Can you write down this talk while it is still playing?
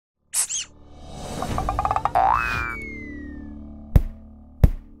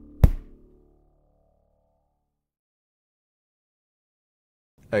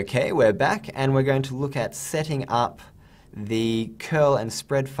Okay, we're back and we're going to look at setting up the curl and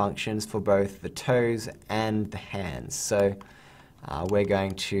spread functions for both the toes and the hands. So we're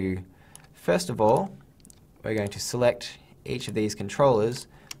going to, first of all, we're going to select each of these controllers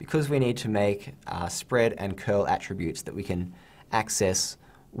because we need to make spread and curl attributes that we can access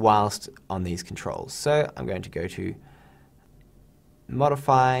whilst on these controls. So I'm going to go to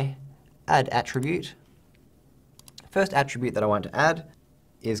Modify, Add Attribute. First attribute that I want to add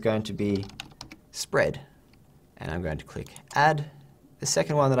is going to be spread, and I'm going to click Add. The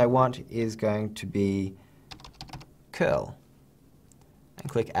second one that I want is going to be curl, and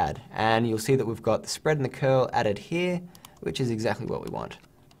click Add. And you'll see that we've got the spread and the curl added here, which is exactly what we want.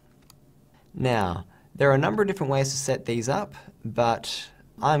 Now, there are a number of different ways to set these up, but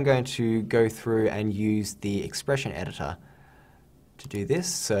I'm going to go through and use the expression editor to do this.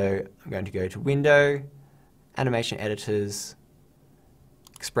 So I'm going to go to Window, Animation Editors,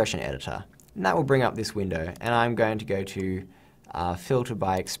 Expression Editor. And that will bring up this window. And I'm going to go to Filter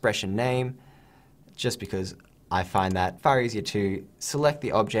by Expression Name, just because I find that far easier to select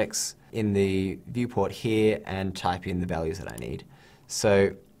the objects in the viewport here and type in the values that I need.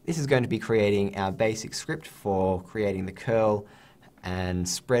 So this is going to be creating our basic script for creating the curl and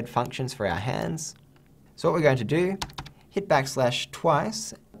spread functions for our hands. So what we're going to do, hit backslash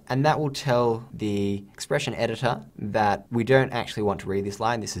twice, and that will tell the expression editor that we don't actually want to read this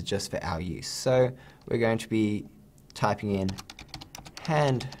line, this is just for our use. So we're going to be typing in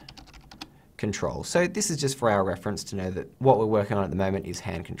hand control. So this is just for our reference to know that what we're working on at the moment is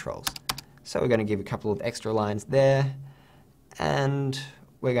hand controls. So we're going to give a couple of extra lines there, and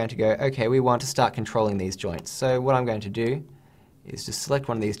we're going to go, okay, we want to start controlling these joints. So what I'm going to do is just select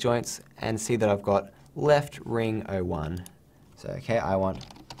one of these joints and see that I've got left ring 01. So okay, I want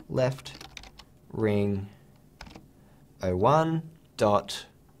left ring 01 dot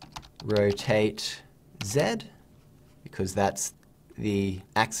rotate Z, because that's the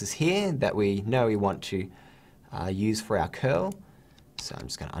axis here that we know we want to use for our curl. So I'm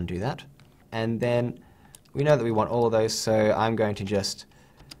just going to undo that. And then we know that we want all of those, so I'm going to just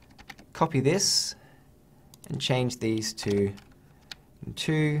copy this and change these to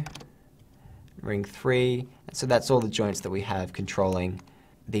 2, ring 3, and so that's all the joints that we have controlling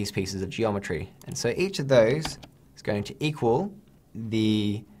these pieces of geometry. And so each of those is going to equal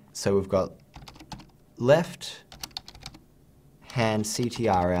the, so we've got left hand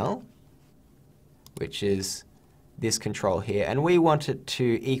CTRL, which is this control here, and we want it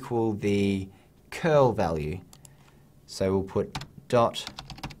to equal the curl value. So we'll put dot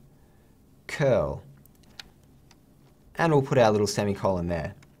curl, and we'll put our little semicolon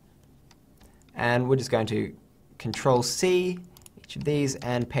there. And we're just going to Control C each of these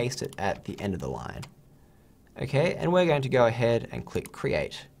and paste it at the end of the line. Okay, and we're going to go ahead and click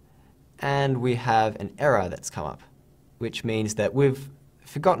Create. And we have an error that's come up, which means that we've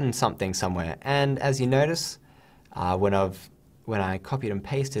forgotten something somewhere. And as you notice, when I copied and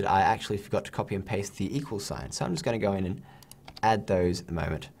pasted, I actually forgot to copy and paste the equal sign. So I'm just going to go in and add those at the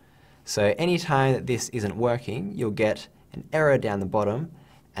moment. So anytime that this isn't working, you'll get an error down the bottom,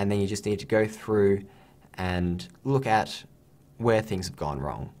 and then you just need to go through and look at where things have gone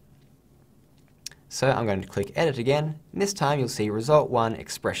wrong. So I'm going to click Edit again, and this time you'll see Result 1,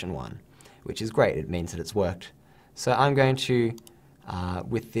 Expression 1, which is great, it means that it's worked. So I'm going to,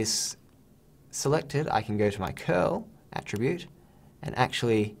 with this selected, I can go to my curl attribute and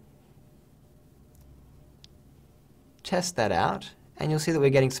actually test that out, and you'll see that we're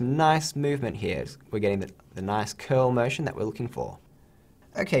getting some nice movement here. We're getting the nice curl motion that we're looking for.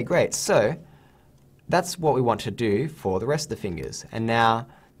 Okay, great. So that's what we want to do for the rest of the fingers. And now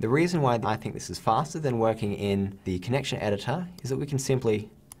the reason why I think this is faster than working in the connection editor is that we can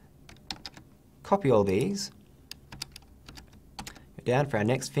simply copy all these, go down for our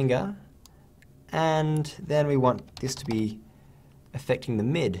next finger, and then we want this to be affecting the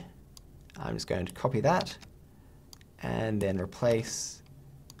mid. I'm just going to copy that and then replace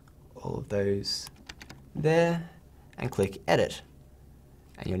all of those there and click Edit.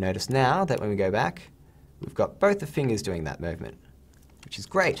 And you'll notice now that when we go back, we've got both the fingers doing that movement, which is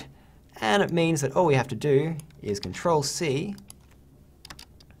great. And it means that all we have to do is Control C,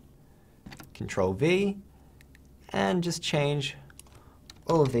 Control V, and just change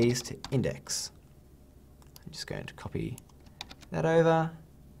all of these to index. I'm just going to copy that over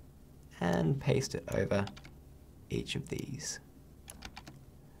and paste it over each of these.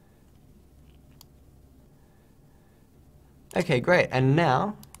 Okay, great. And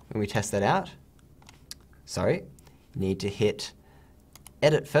now, when we test that out, you need to hit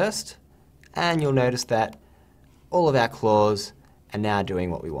Edit first, and you'll notice that all of our claws are now doing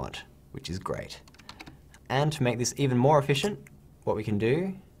what we want, which is great. And to make this even more efficient, what we can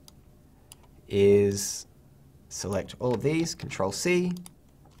do is select all of these, Control C.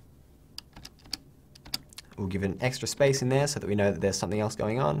 We'll give it an extra space in there so that we know that there's something else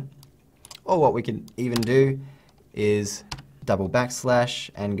going on. Or what we can even do is double backslash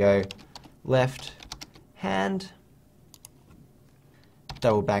and go left hand,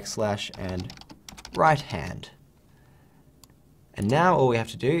 double backslash and right hand. And now all we have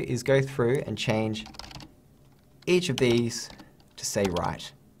to do is go through and change each of these to say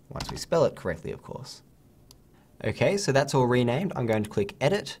right, once we spell it correctly, of course. Okay, so that's all renamed. I'm going to click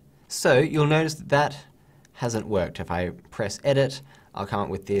Edit. So you'll notice that that hasn't worked. If I press Edit, I'll come up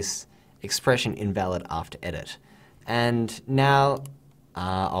with this expression invalid after edit. And now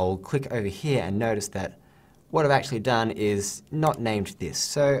I'll click over here and notice that what I've actually done is not named this.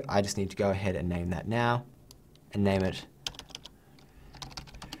 So I just need to go ahead and name that now and name it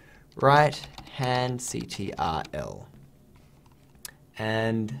right hand CTRL.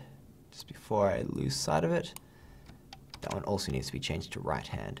 And just before I lose sight of it, that one also needs to be changed to right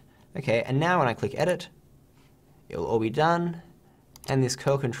hand. Okay, and now when I click Edit, it'll all be done, and this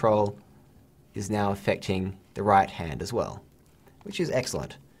curl control is now affecting the right hand as well, which is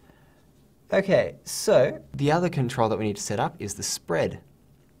excellent. Okay, so the other control that we need to set up is the spread.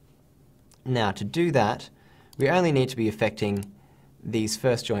 Now to do that, we only need to be affecting these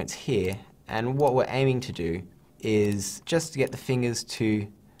first joints here, and what we're aiming to do is just to get the fingers to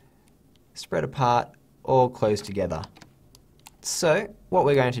spread apart or close together. So what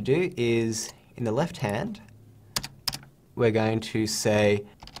we're going to do is, in the left hand, we're going to say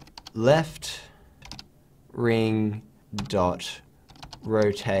left ring dot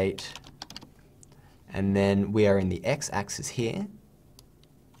rotate, and then we are in the x-axis here,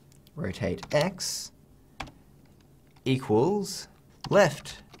 rotate x equals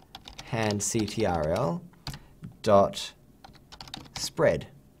left hand CTRL dot spread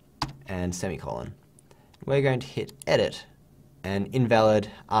and semicolon. We're going to hit edit and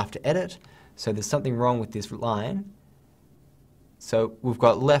invalid after edit, so there's something wrong with this line. So we've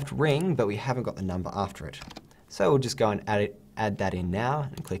got left ring, but we haven't got the number after it. So we'll just go and add that in now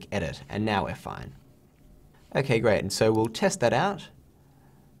and click edit, and now we're fine. Okay, great, and so we'll test that out.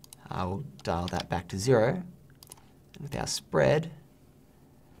 I'll dial that back to 0. And with our spread,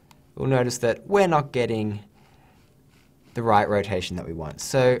 we'll notice that we're not getting the right rotation that we want.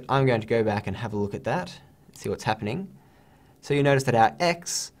 So I'm going to go back and have a look at that, see what's happening. So you notice that our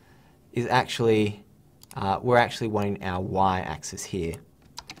X is actually, we're actually wanting our Y-axis here.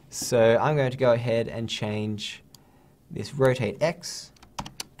 So I'm going to go ahead and change this rotate X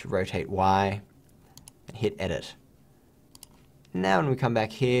to rotate Y and hit edit. Now when we come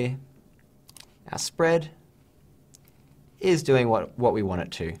back here, our spread is doing what we want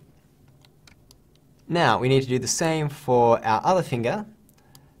it to. Now we need to do the same for our other finger,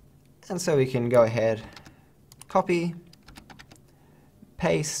 and so we can go ahead, copy,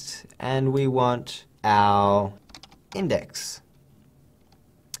 paste, and we want our index.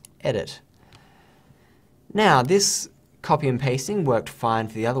 Edit. Now this copy and pasting worked fine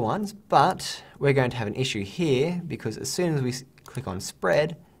for the other ones, but we're going to have an issue here because as soon as we click on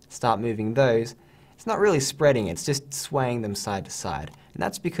spread, start moving those, it's not really spreading, it's just swaying them side to side. And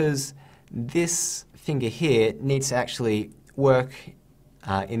that's because this finger here needs to actually work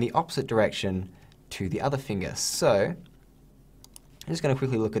in the opposite direction to the other finger. So I'm just going to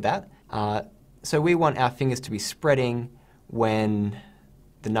quickly look at that. So we want our fingers to be spreading when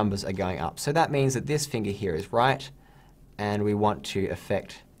the numbers are going up. So that means that this finger here is right, and we want to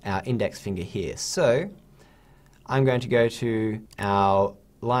affect our index finger here. So I'm going to go to our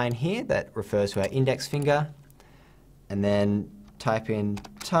line here that refers to our index finger, and then type in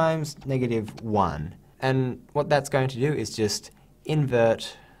times -1. And what that's going to do is just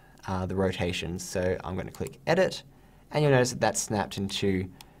invert the rotation. So I'm going to click edit, and you'll notice that that's snapped into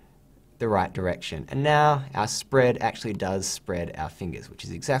the right direction. And now our spread actually does spread our fingers, which is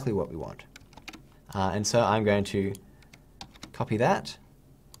exactly what we want. And so I'm going to copy that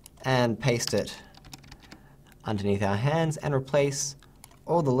and paste it underneath our hands and replace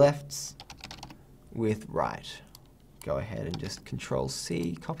all the lefts with right. Go ahead and just Control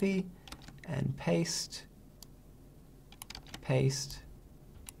C, copy, and paste, paste,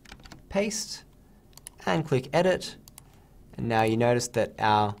 paste, and click edit. And now you notice that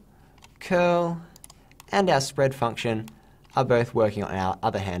our curl and our spread function are both working on our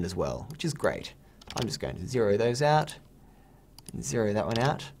other hand as well, which is great. I'm just going to zero those out and zero that one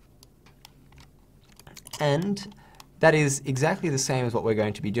out. And that is exactly the same as what we're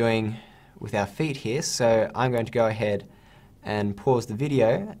going to be doing with our feet here. So I'm going to go ahead and pause the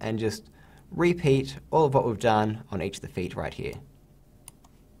video and just repeat all of what we've done on each of the feet right here.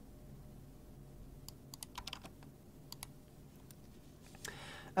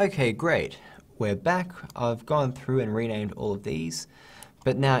 Okay, great. We're back. I've gone through and renamed all of these.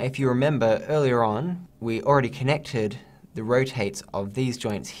 But now if you remember earlier on, we already connected the rotates of these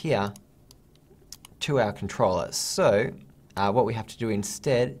joints here to our controller. So what we have to do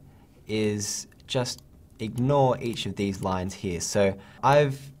instead is just ignore each of these lines here. So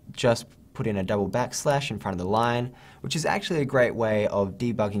I've just put in a double backslash in front of the line, which is actually a great way of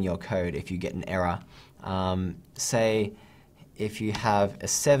debugging your code if you get an error. Say if you have a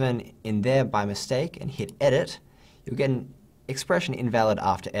 7 in there by mistake and hit edit, you'll get an expression invalid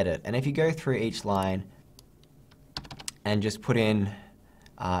after edit. And if you go through each line and just put in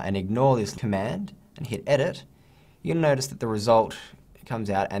and ignore this command and hit edit, you'll notice that the result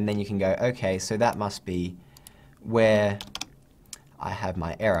comes out, and then you can go, okay, so that must be where I have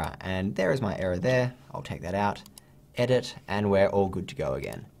my error. And there is my error there. I'll take that out, edit, and we're all good to go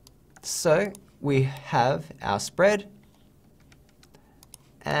again. So we have our spread,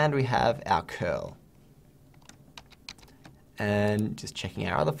 and we have our curl. And just checking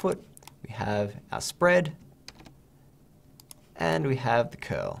our other foot, we have our spread, and we have the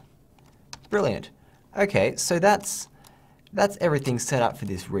curl. Brilliant. Okay, so that's everything set up for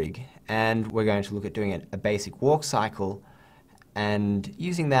this rig, and we're going to look at doing a basic walk cycle and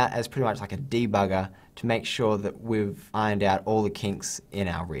using that as pretty much like a debugger to make sure that we've ironed out all the kinks in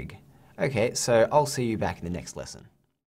our rig. Okay, so I'll see you back in the next lesson.